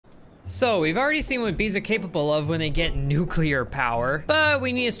So we've already seen what bees are capable of when they get nuclear power, but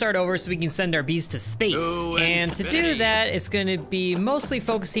we need to start over so we can send our bees to space. And to do that, it's gonna be mostly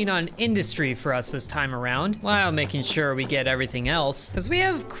focusing on industry for us this time around, while making sure we get everything else, because we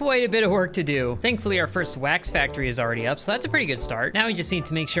have quite a bit of work to do. Thankfully, our first wax factory is already up, so that's a pretty good start. Now we just need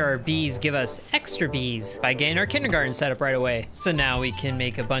to make sure our bees give us extra bees by getting our kindergarten set up right away. So now we can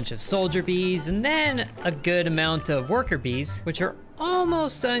make a bunch of soldier bees and then a good amount of worker bees, which are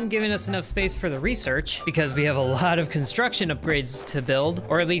almost done giving us enough space for the research, because we have a lot of construction upgrades to build,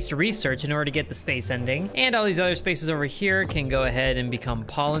 or at least research, in order to get the space ending. And all these other spaces over here can go ahead and become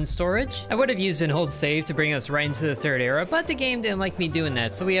pollen storage. I would have used an old save to bring us right into the third era, but the game didn't like me doing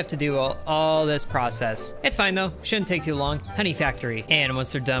that, so we have to do all this process. It's fine though, shouldn't take too long. Honey factory. And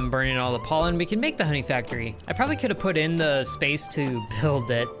once they're done burning all the pollen, we can make the honey factory. I probably could have put in the space to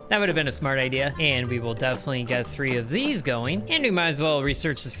build it. That would have been a smart idea. And we will definitely get 3 of these going. And we might as well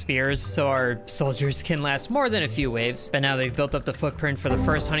research the spears so our soldiers can last more than a few waves. But now they've built up the footprint for the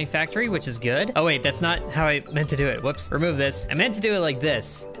first honey factory, which is good. Oh wait, that's not how I meant to do it. Whoops, remove this. I meant to do it like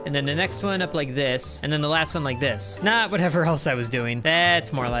this, and then the next one up like this, and then the last one like this. Not whatever else I was doing.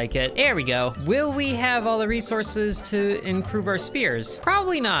 That's more like it. There we go. Will we have all the resources to improve our spears?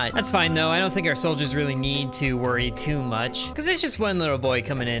 Probably not. That's fine though. I don't think our soldiers really need to worry too much, because it's just one little boy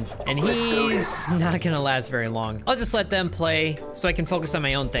coming in, and he's not gonna last very long. I'll just let them play so I can focus on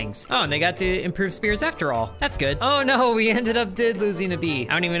my own things. Oh, and they got the improved spears after all. That's good. Oh no, we ended up losing a bee.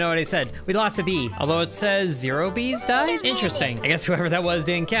 I don't even know what I said. We lost a bee. Although it says 0 bees died? Interesting. I guess whoever that was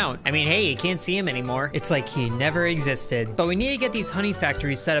didn't count. I mean, hey, you can't see him anymore. It's like he never existed. But we need to get these honey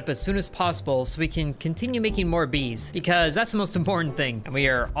factories set up as soon as possible so we can continue making more bees, because that's the most important thing. And we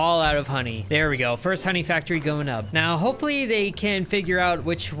are all out of honey. There we go. First honey factory going up. Now, hopefully they can figure out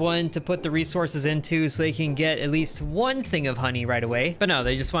which one to put the resources into so they can get at least one thing of honey right away. But no,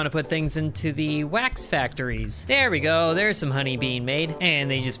 they just want to put things into the wax factories. There we go. There's some honey being made. And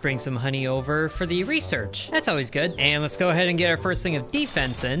they just bring some honey over for the research. That's always good. And let's go ahead and get our first thing of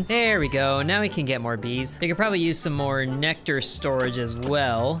defense in. There we go. Now we can get more bees. We could probably use some more nectar storage as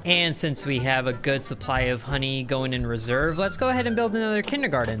well. And since we have a good supply of honey going in reserve, let's go ahead and build another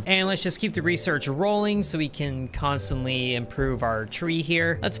kindergarten. And let's just keep the research rolling so we can constantly improve our tree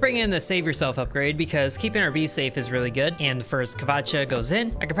here. Let's bring in the save yourself upgrade, because keeping our bees safe is really good. And the first Kavacha goes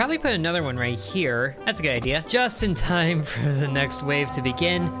in. I could probably put another one right here. That's a good idea. Just in time for the next wave to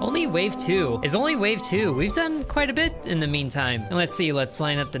begin. Only wave 2. Is only wave 2. We've done quite a bit in the meantime. And let's see, let's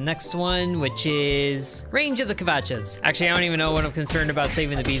line up the next one, which is range of the Kavachas. Actually, I don't even know what I'm concerned about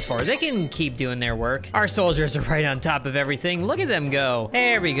saving the bees for. They can keep doing their work. Our soldiers are right on top of everything. Look at them go.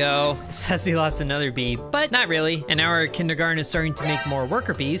 There we go. Says we lost another bee, but not really. And now our kindergarten is starting to make more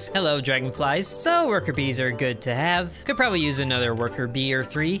worker bees. Hello, dragonflies. So worker bees are good to have. Could probably use another worker bee or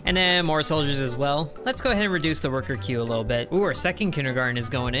 3, and then more soldiers as well. Let's go ahead and reduce the worker queue a little bit. Ooh, our second kindergarten is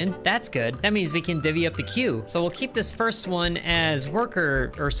going in. That's good. That means we can divvy up the queue. So we'll keep this first one as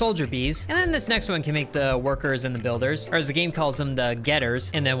worker or soldier bees, and then this next one can make the workers and the builders, or as the game calls them, the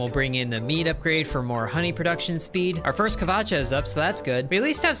getters. And then we'll bring in the meat upgrade for more honey production speed. Our first Kavacha is up, so that's good. We at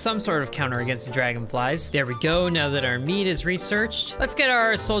least have some sort of counter against the dragonflies. There we go. Now that our meat is researched, let's get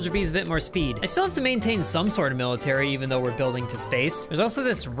our soldier bees a bit more speed. I still have to maintain some sort of military, even though we're building to space. There's also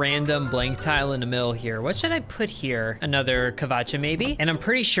this random blank tile in the middle here. What should I put here? Another Kavacha maybe? And I'm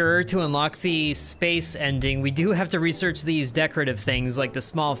pretty sure to unlock the space ending, we do have to research these decorative things like the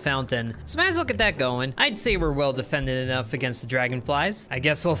small fountain. So might as well get that going. I'd say we're well defended enough against the dragonflies. I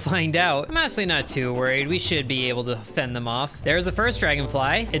guess we'll find out. I'm honestly not too worried. We should be able to fend them off. There's the first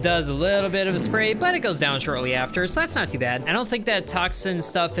dragonfly. It does a little bit of a spray, but it goes down shortly after, so that's not too bad. I don't think that toxin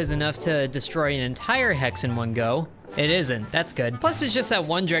stuff is enough to destroy an entire hex in one go. It isn't. That's good. Plus, it's just that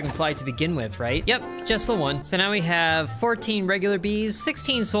one dragonfly to begin with, right? Yep, just the one. So now we have 14 regular bees,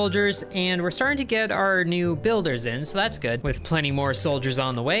 16 soldiers, and we're starting to get our new builders in, so that's good, with plenty more soldiers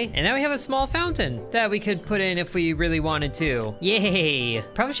on the way. And now we have a small fountain that we could put in if we really wanted to. Yay!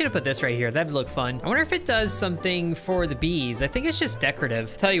 Probably should have put this right here. That'd look fun. I wonder if it does something for the bees. I think it's just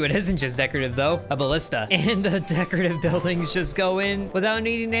decorative. Tell you it isn't just decorative, though. A ballista. And the decorative buildings just go in without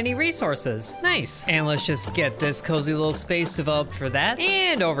needing any resources. Nice. And let's just get this cozy little space developed for that.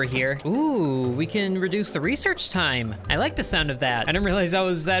 And over here, ooh, we can reduce the research time. I like the sound of that. I didn't realize I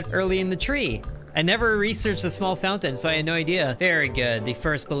was that early in the tree. I never researched the small fountain, so I had no idea. Very good. The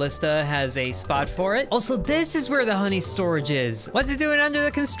first ballista has a spot for it. Also, this is where the honey storage is. What's it doing under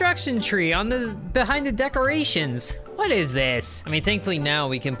the construction tree on this behind the decorations? What is this? I mean, thankfully now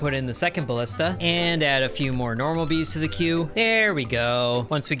we can put in the second ballista and add a few more normal bees to the queue. There we go.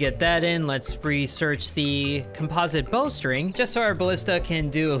 Once we get that in, let's research the composite bowstring, just so our ballista can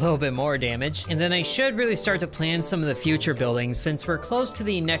do a little bit more damage. And then I should really start to plan some of the future buildings since we're close to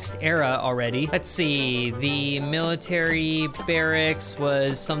the next era already. Let's see, the military barracks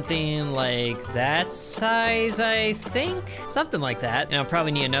was something like that size, I think? Something like that. And I'll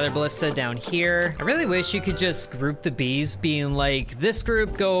probably need another ballista down here. I really wish you could just group the bees, being like, this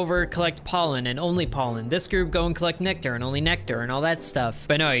group go over, collect pollen and only pollen. This group go and collect nectar and only nectar and all that stuff.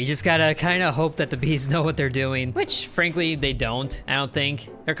 But no, you just gotta kind of hope that the bees know what they're doing, which frankly, they don't, I don't think.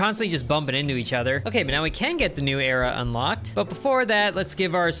 They're constantly just bumping into each other. Okay, but now we can get the new era unlocked. But before that, let's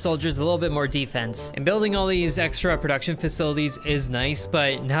give our soldiers a little bit more defense. And building all these extra production facilities is nice,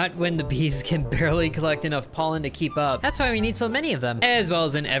 but not when the bees can barely collect enough pollen to keep up. That's why we need so many of them, as well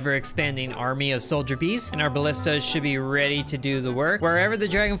as an ever-expanding army of soldier bees. And our ballistas should be ready to do the work. Wherever the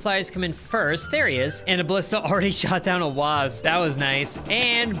dragonflies come in first, there he is. And a ballista already shot down a wasp. That was nice.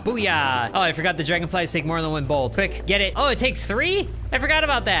 And booyah! Oh, I forgot the dragonflies take more than one bolt. Quick, get it. Oh, it takes 3? I forgot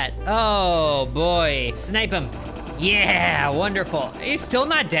about that. Oh boy, snipe him. Yeah, wonderful. Are you still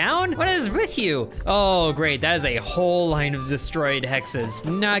not down? What is with you? Oh, great. That is a whole line of destroyed hexes.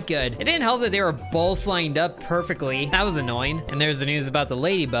 Not good. It didn't help that they were both lined up perfectly. That was annoying. And there's the news about the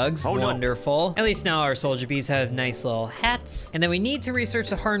ladybugs. Oh, wonderful. No. At least now our soldier bees have nice little hats. And then we need to research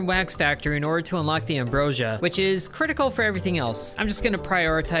the hardened wax factory in order to unlock the ambrosia, which is critical for everything else. I'm just gonna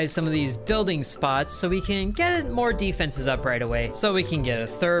prioritize some of these building spots so we can get more defenses up right away. So we can get a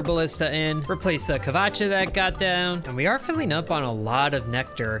third ballista in, replace the kavacha that got down. And we are filling up on a lot of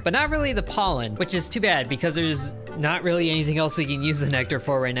nectar, but not really the pollen, which is too bad because there's not really anything else we can use the nectar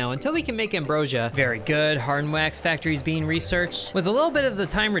for right now until we can make ambrosia. Very good. Hardened wax factory is being researched with a little bit of the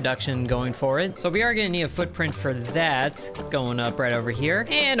time reduction going for it. So we are gonna need a footprint for that going up right over here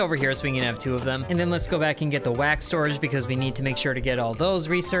and over here so we can have 2 of them. And then let's go back and get the wax storage because we need to make sure to get all those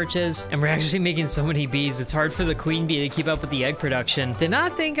researches. And we're actually making so many bees. It's hard for the queen bee to keep up with the egg production. Did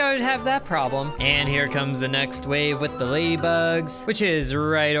not think I would have that problem. And here comes the next wave with the ladybugs, which is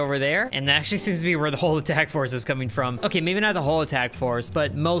right over there. And that actually seems to be where the whole attack force is coming from. Okay, maybe not the whole attack force,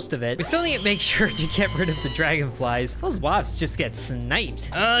 but most of it. We still need to make sure to get rid of the dragonflies. Those wasps just get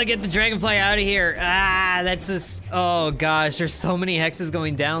sniped. Oh, get the dragonfly out of here. Ah, that's this. Oh gosh, there's so many hexes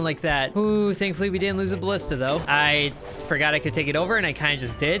going down like that. Ooh, thankfully we didn't lose a ballista though. I forgot I could take it over and I kind of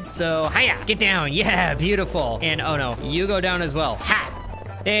just did. So, hiya, get down. Yeah, beautiful. And oh no, you go down as well. Ha!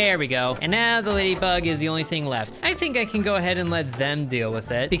 There we go. And now the ladybug is the only thing left. I think I can go ahead and let them deal with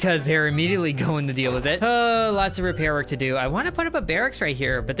it because they're immediately going to deal with it. Oh, lots of repair work to do. I want to put up a barracks right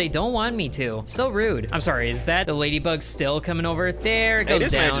here, but they don't want me to. So rude. I'm sorry, is that the ladybug still coming over? There it goes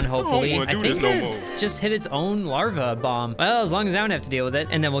down, hopefully. I think it just hit its own larva bomb. Well, as long as I don't have to deal with it.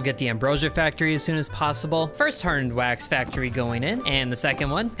 And then we'll get the ambrosia factory as soon as possible. First hardened wax factory going in, and the second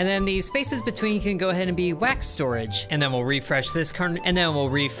one. And then the spaces between can go ahead and be wax storage. And then we'll refresh this and then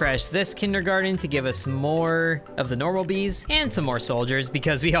we'll refresh this kindergarten to give us more of the normal bees and some more soldiers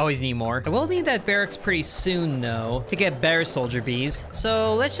because we always need more. I will need that barracks pretty soon though to get better soldier bees.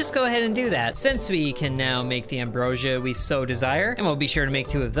 So let's just go ahead and do that since we can now make the ambrosia we so desire, and we'll be sure to make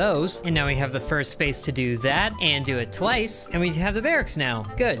 2 of those. And now we have the first space to do that and do it twice, and we have the barracks now.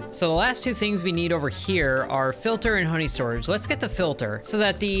 Good. So the last 2 things we need over here are filter and honey storage. Let's get the filter so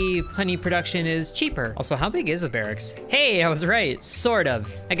that the honey production is cheaper. Also, how big is the barracks? Hey, I was right. Sort of.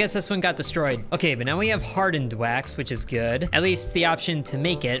 I guess this one got destroyed. Okay, but now we have hardened wax, which is good. At least the option to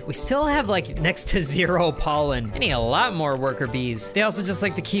make it. We still have like next to 0 pollen. I need a lot more worker bees. They also just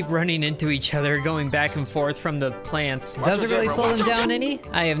like to keep running into each other, going back and forth from the plants. Does it really slow them down any?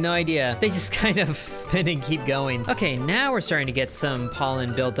 I have no idea. They just kind of spin and keep going. Okay, now we're starting to get some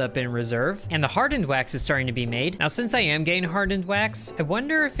pollen built up in reserve, and the hardened wax is starting to be made. Now, since I am getting hardened wax, I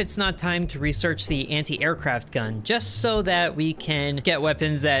wonder if it's not time to research the anti-aircraft gun, just so that we can get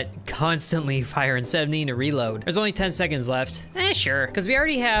weapons that constantly fire instead of needing to reload. There's only 10 seconds left. Sure, because we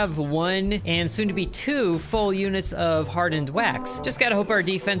already have 1 and soon to be 2 full units of hardened wax. Just gotta hope our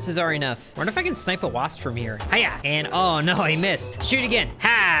defenses are enough. Wonder if I can snipe a wasp from here. Hiya! And oh no, I missed. Shoot again.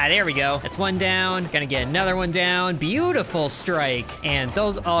 Ha! There we go. That's 1 down. Gonna get another 1 down. Beautiful strike. And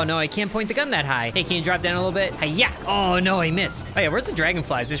those, oh no, I can't point the gun that high. Hey, can you drop down a little bit? Hiya! Oh no, I missed. Oh yeah, where's the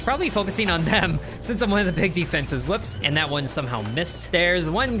dragonflies? There's probably focusing on them since I'm one of the big defenses. Whoops. And that one somehow missed. There's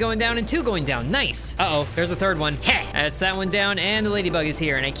 1 going down and 2 going down. Nice. Uh-oh, there's a 3rd one. Heh! That's that one down, and the ladybug is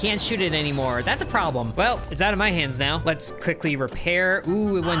here, and I can't shoot it anymore. That's a problem. Well, it's out of my hands now. Let's quickly repair.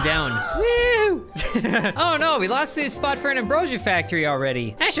 Ooh, it went down. Woo! Oh no, we lost this spot for an ambrosia factory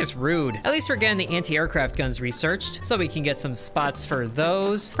already. That's just rude. At least we're getting the anti-aircraft guns researched, so we can get some spots for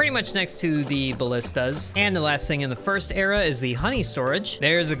those, pretty much next to the ballistas. And the last thing in the first era is the honey storage.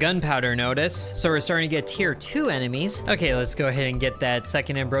 There's the gunpowder notice, so we're starting to get tier 2 enemies. Okay, let's go ahead and get that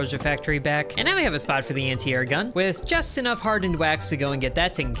second ambrosia factory back. And now we have a spot for the anti-air gun, with just enough hardened wax to go and get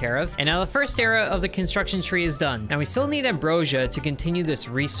that taken care of. And now the first era of the construction tree is done. Now we still need ambrosia to continue this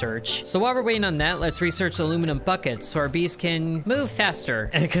research. So while we're waiting on that, let's research aluminum buckets so our bees can move faster.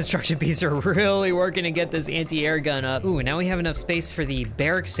 And the construction bees are really working to get this anti-air gun up. Ooh, now we have enough space for the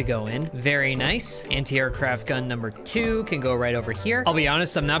barracks to go in. Very nice. Anti-aircraft gun number 2 can go right over here. I'll be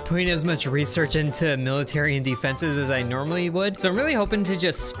honest, I'm not putting as much research into military and defenses as I normally would. So I'm really hoping to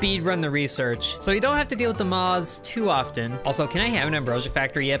just speed run the research so you don't have to deal with the moths too often. Also, can I have an ambrosia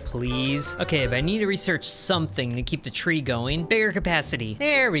factory yet, please? Okay, but I need to research something to keep the tree going. Bigger capacity.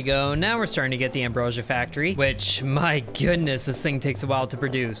 There we go. Now we're starting to get the ambrosia factory, which, my goodness, this thing takes a while to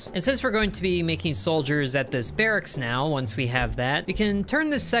produce. And since we're going to be making soldiers at this barracks now, once we have that, we can turn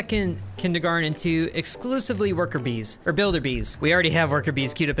the second kindergarten into exclusively worker bees, or builder bees. We already have worker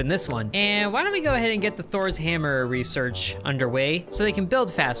bees queued up in this one. And why don't we go ahead and get the Thor's hammer research underway so they can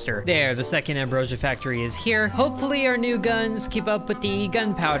build faster. There, the second ambrosia factory is here. Hopefully our new guns keep up with the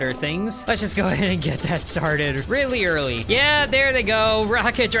gunpowder things. Let's just go ahead and get that started really early. Yeah, there they go.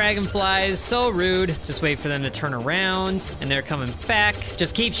 Rocket dragonflies, so rude. Just wait for them to turn around, and they're coming back.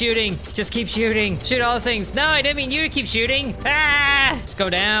 Just keep shooting. Just keep shooting. Shoot all the things. No, I didn't mean you to keep shooting. Ah! Just go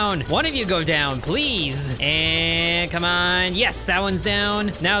down. One of you go down, please. And come on. Yes, that one's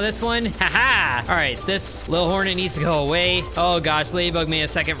down. Now this one. Haha. All right, this little hornet needs to go away. Oh gosh, Ladybug made a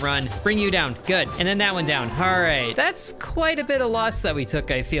second run. Bring you down. Good. And then that one down. All right. That's quite a bit of loss that we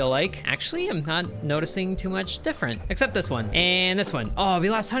took, I feel like. Actually, I'm not noticing too much different, except this one and this one. Oh, we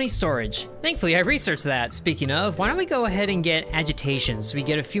lost honey storage. Thankfully, I researched that. Speaking of, why don't we go ahead and get agitation so we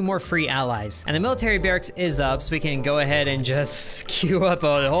get a few more free allies. And the military barracks is up, so we can go ahead and just queue up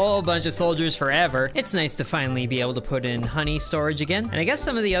a whole bunch of soldiers forever. It's nice to finally be able to put in honey storage again. And I guess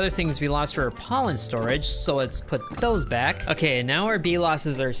some of the other things we lost were pollen storage, so let's put those back. Okay, now our bee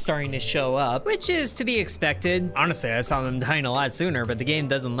losses are starting to show up, which is to be expected. Honestly, I saw them dying a lot sooner, but the game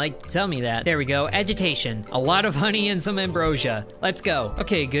doesn't like to tell me that. There we go, agitation. A lot of honey and some ambrosia. Let's go.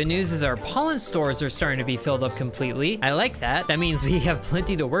 Okay, good news is our pollen stores are starting to be filled up completely. I like that. That means we have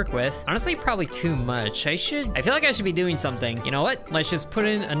plenty to work with. Honestly, probably too much. I feel like I should be doing something. You know what? Let's just put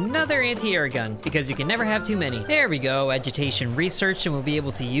in another anti-air gun, because you can never have too many. There we go, agitation research, and we'll be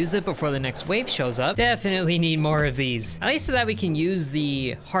able to use it before the next wave shows up. Definitely need more of these. At least so that we can use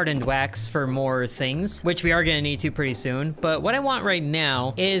the hardened wax for more things, which we are gonna need to pretty soon. But what I want right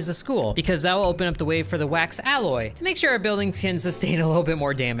now is a school, because that will open up the way for the wax alloy to make sure our buildings can sustain a little bit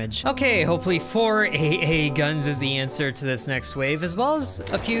more damage. Okay, hopefully 4 AA guns is the answer to this next wave, as well as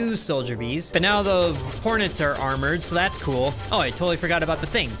a few soldier bees. But now the hornets are armored, so that's cool. Oh, I totally forgot about the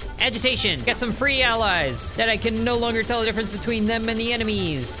thing. Agitation, get some free allies that I can no longer tell the difference between them and the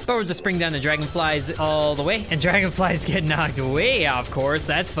enemies. But we'll just bring down the dragonflies all the way. And dragonflies get knocked way off course.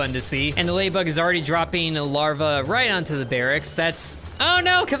 That's fun to see. And the ladybug is already dropping a larva right onto the barracks. That's... Oh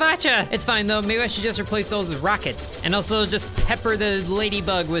no, Kavacha! It's fine though, maybe I should just replace those with rockets. And also just pepper the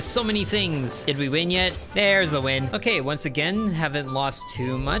ladybug with so many things. Did we win yet? There's the win. Okay, once again, haven't lost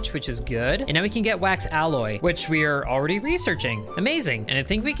too much, which is good. And now we can get wax alloy, which we are already researching. Amazing. And I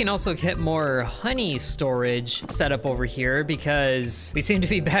think we can also get more honey storage set up over here, because we seem to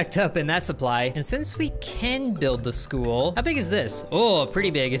be backed up in that supply. And since we can build the school, how big is this? Oh, pretty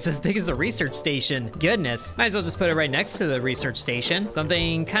big. It's as big as the research station. Goodness. Might as well just put it right next to the research station.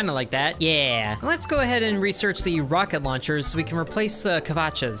 Something kind of like that. Yeah. Let's go ahead and research the rocket launchers so we can replace the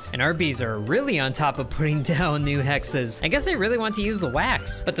Kavachas. And our bees are really on top of putting down new hexes. I guess they really want to use the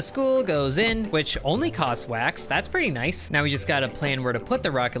wax. But the school goes in, which only costs wax. That's pretty nice. Now we just gotta plan where to put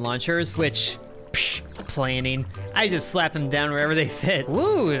the rocket launchers, which... Psh, planning. I just slap them down wherever they fit.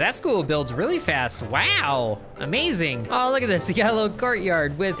 Woo, that school builds really fast. Wow, amazing. Oh, look at this. They got a little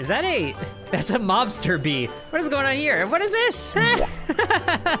courtyard with, is that a, that's a mobster bee. What is going on here? What is this?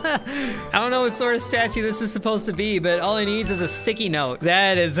 I don't know what sort of statue this is supposed to be, but all it needs is a sticky note.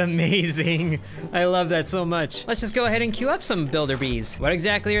 That is amazing. I love that so much. Let's just go ahead and queue up some builder bees. What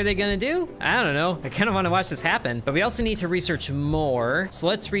exactly are they gonna do? I don't know. I kind of want to watch this happen, but we also need to research more. So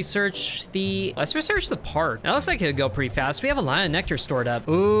let's research the park. That looks like it could go pretty fast. We have a lot of nectar stored up.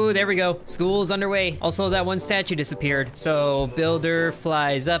 Ooh, there we go. School's underway. Also, that one statue disappeared. So builder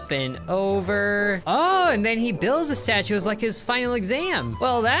flies up and over. Oh, and then he builds a statue as like his final exam.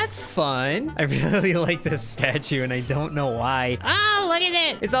 Well, that's fun. I really like this statue and I don't know why. Oh, look at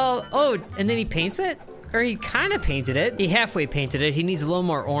it. It's all, oh, and then he paints it? Or he kind of painted it. He halfway painted it. He needs a little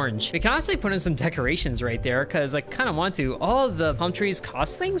more orange. We can honestly put in some decorations right there because I kind of want to. All of the palm trees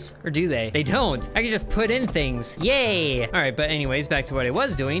cost things? Or do they? They don't. I can just put in things. Yay! All right, but anyways, back to what I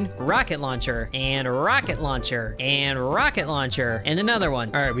was doing. Rocket launcher, and rocket launcher, and rocket launcher, and another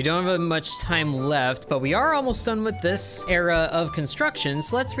one. All right, we don't have much time left, but we are almost done with this era of construction,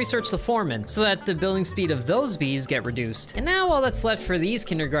 so let's research the foreman so that the building speed of those bees get reduced. And now all that's left for these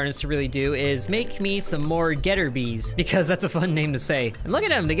kindergartners to really do is make me some more getter bees, because that's a fun name to say. And look at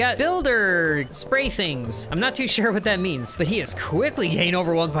them, they got builder spray things. I'm not too sure what that means, but he is quickly getting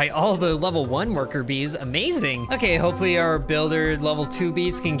overwhelmed by all the level 1 worker bees. Amazing. Okay, hopefully our builder level 2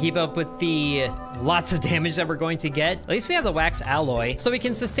 bees can keep up with the lots of damage that we're going to get. At least we have the wax alloy, so we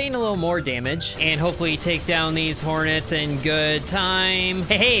can sustain a little more damage and hopefully take down these hornets in good time.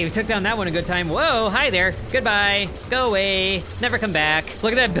 Hey, we took down that one in good time. Whoa, hi there. Goodbye. Go away. Never come back.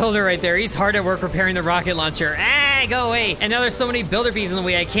 Look at that builder right there. He's hard at work repairing the rocket launcher. Ah, go away. And now there's so many builder bees in the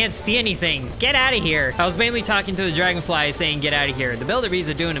way, I can't see anything. Get out of here. I was mainly talking to the dragonfly saying get out of here. The builder bees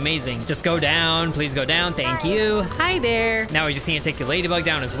are doing amazing. Just go down. Please go down. Thank you. Hi there. Now we just need to take the ladybug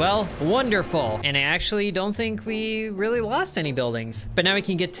down as well. Wonderful. And I actually don't think we really lost any buildings. But now we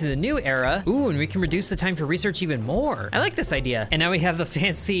can get to the new era. Ooh, and we can reduce the time for research even more. I like this idea. And now we have the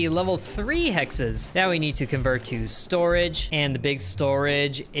fancy level 3 hexes. Now we need to convert to storage. And the big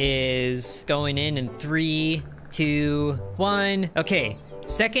storage is going in 3, 2, 1. Okay.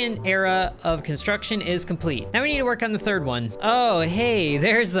 Second era of construction is complete. Now we need to work on the third one. Oh, hey,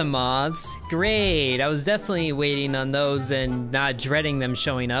 there's the moths. Great. I was definitely waiting on those and not dreading them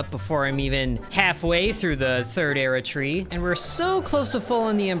showing up before I'm even halfway through the third era tree. And we're so close to full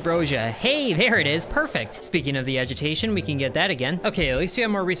on the ambrosia. Hey, there it is. Perfect. Speaking of the agitation, we can get that again. Okay, at least we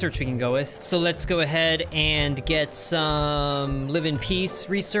have more research we can go with. So let's go ahead and get some live in peace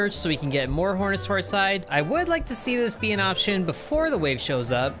research so we can get more hornets to our side. I would like to see this be an option before the wave shows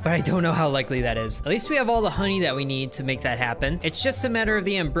up, but I don't know how likely that is. At least we have all the honey that we need to make that happen. It's just a matter of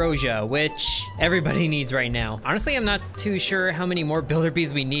the ambrosia, which everybody needs right now. Honestly, I'm not too sure how many more builder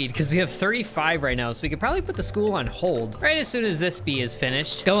bees we need because we have 35 right now, so we could probably put the school on hold right as soon as this bee is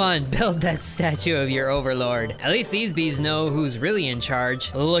finished. Go on, build that statue of your overlord. At least these bees know who's really in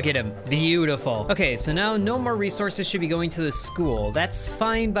charge. Look at him, beautiful. Okay, so now no more resources should be going to the school. That's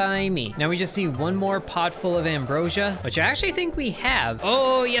fine by me. Now we just need one more pot full of ambrosia, which I actually think we have.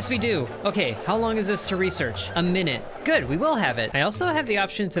 Oh, yes we do. Okay, how long is this to research? A minute. Good, we will have it. I also have the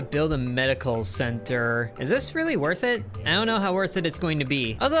option to build a medical center. Is this really worth it? I don't know how worth it it's going to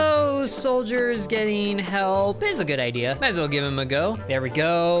be. Although soldiers getting help is a good idea. Might as well give them a go. There we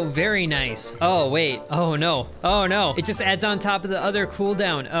go, very nice. Oh, wait, oh no, oh no. It just adds on top of the other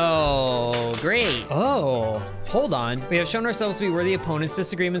cooldown. Oh, great. Oh, hold on. We have shown ourselves to be worthy opponents.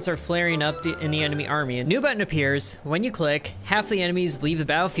 Disagreements are flaring up in the enemy army. A new button appears. When you click, half the enemies leave the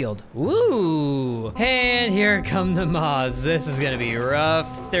battlefield. Ooh. And here come the moths. This is gonna be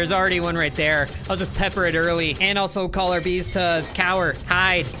rough. There's already one right there. I'll just pepper it early and also call our bees to cower,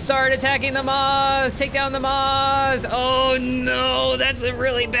 hide. Start attacking the moths. Take down the moths. Oh no, that's a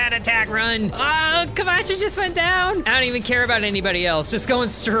really bad attack run. Oh, Kavacha just went down. I don't even care about anybody else. Just going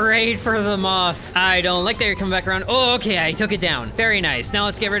straight for the moth. I don't like that you're coming back around. Oh, okay, I took it down. Very nice. Now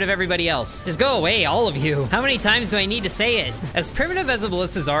let's get rid of everybody else. Just go away, all of you. How many times do I need to say it? As primitive as the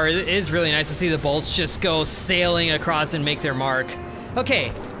ballistas are, it is really nice to see the bolts just go sailing across and make their mark.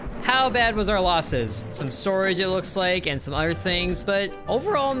 Okay, how bad was our losses? Some storage it looks like, and some other things, but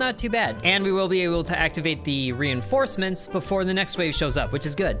overall not too bad. And we will be able to activate the reinforcements before the next wave shows up, which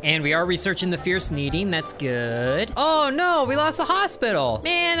is good. And we are researching the fierce needing, that's good. Oh no, we lost the hospital.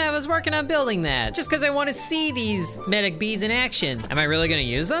 Man, I was working on building that. Just because I want to see these medic bees in action. Am I really gonna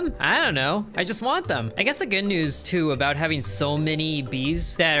use them? I don't know, I just want them. I guess the good news too about having so many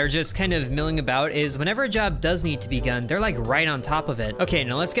bees that are just kind of milling about is whenever a job does need to be done, they're like right on top of it. Okay,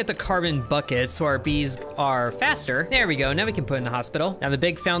 now let's get the carbon buckets so our bees are faster. There we go, now we can put in the hospital. Now the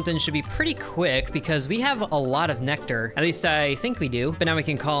big fountain should be pretty quick because we have a lot of nectar. At least I think we do. But now we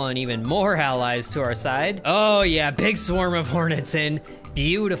can call on even more allies to our side. Oh yeah, big swarm of hornets in.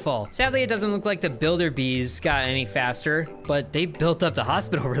 Beautiful. Sadly, it doesn't look like the builder bees got any faster, but they built up the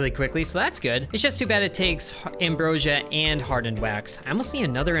hospital really quickly, so that's good. It's just too bad it takes ambrosia and hardened wax. I almost need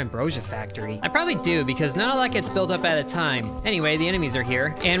another ambrosia factory. I probably do, because not a lot gets built up at a time. Anyway, the enemies are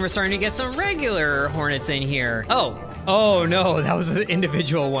here, and we're starting to get some regular hornets in here. Oh no, that was an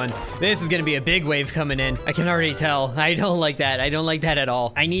individual one. This is gonna be a big wave coming in. I can already tell. I don't like that. I don't like that at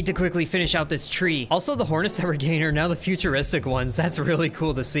all. I need to quickly finish out this tree. Also, the hornets that we're getting are now the futuristic ones. That's really really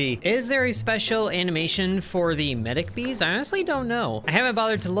cool to see. Is there a special animation for the medic bees? I honestly don't know. I haven't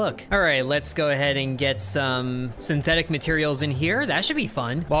bothered to look. All right, let's go ahead and get some synthetic materials in here. That should be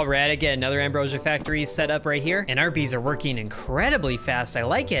fun. While we're at it, get another ambrosia factory set up right here. And our bees are working incredibly fast. I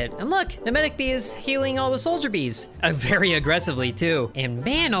like it. And look, the medic bee is healing all the soldier bees. Very aggressively too. And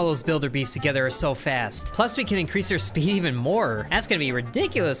man, all those builder bees together are so fast. Plus we can increase their speed even more. That's gonna be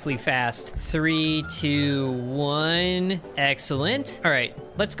ridiculously fast. 3, 2, 1. Excellent. All right,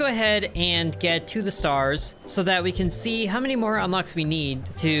 let's go ahead and get to the stars so that we can see how many more unlocks we need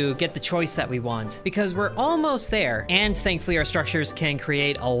to get the choice that we want, because we're almost there. And thankfully our structures can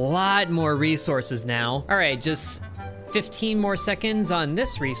create a lot more resources now. All right, just 15 more seconds on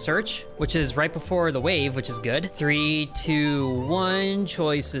this research, which is right before the wave, which is good. 3, 2, 1,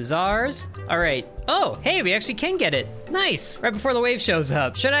 choice is ours. All right. Oh, hey, we actually can get it. Nice. Right before the wave shows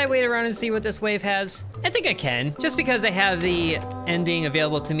up. Should I wait around and see what this wave has? I think I can, just because I have the ending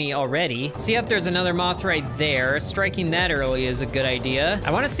available to me already. See up, there's another moth right there. Striking that early is a good idea.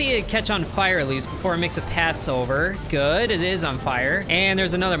 I want to see it catch on fire at least before it makes a pass over. Good, it is on fire. And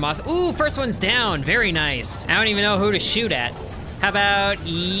there's another moth. Ooh, first one's down. Very nice. I don't even know who to shoot at. How about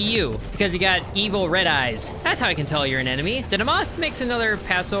you? Because you got evil red eyes. That's how I can tell you're an enemy. Did a moth make another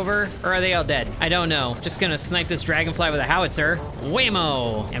passover, or are they all dead? I don't know. Just gonna snipe this dragonfly with a howitzer.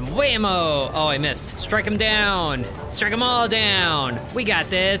 Whammo! And whammo! Oh, I missed. Strike him down. Strike them all down. We got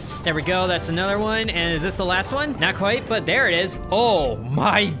this. There we go, that's another one. And is this the last one? Not quite, but there it is. Oh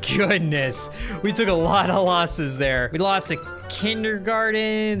my goodness. We took a lot of losses there. We lost a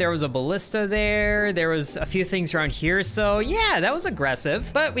kindergarten, there was a ballista there was a few things around here, so yeah, that was aggressive,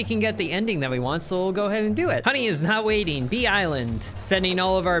 but we can get the ending that we want, so we'll go ahead and do it. Honey is not waiting. Bee Island. Sending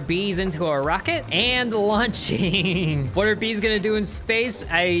all of our bees into a rocket and launching. What are bees gonna do in space?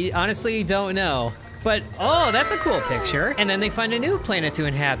 I honestly don't know. But, oh, that's a cool picture. And then they find a new planet to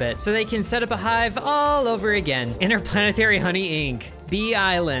inhabit, so they can set up a hive all over again. Interplanetary Honey Inc. Bee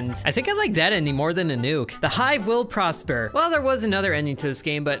Island. I think I like that ending more than the nuke. The hive will prosper. Well, there was another ending to this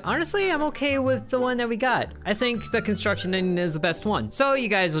game, but honestly, I'm okay with the one that we got. I think the construction ending is the best one. So you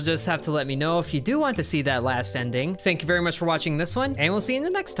guys will just have to let me know if you do want to see that last ending. Thank you very much for watching this one, and we'll see you in the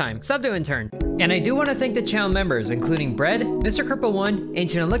next time. Sub to Intern. And I do want to thank the channel members, including Bread, Mr. Cripple 1,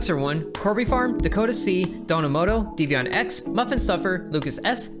 Ancient Elixir 1, Corby Farm, Dakota C, Donamoto, Devion X, Muffin Stuffer, Lucas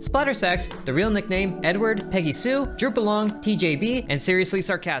S, Splatter Sax, The Real Nickname, Edward, Peggy Sue, Drew Belong, TJB, and Seriously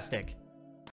Sarcastic.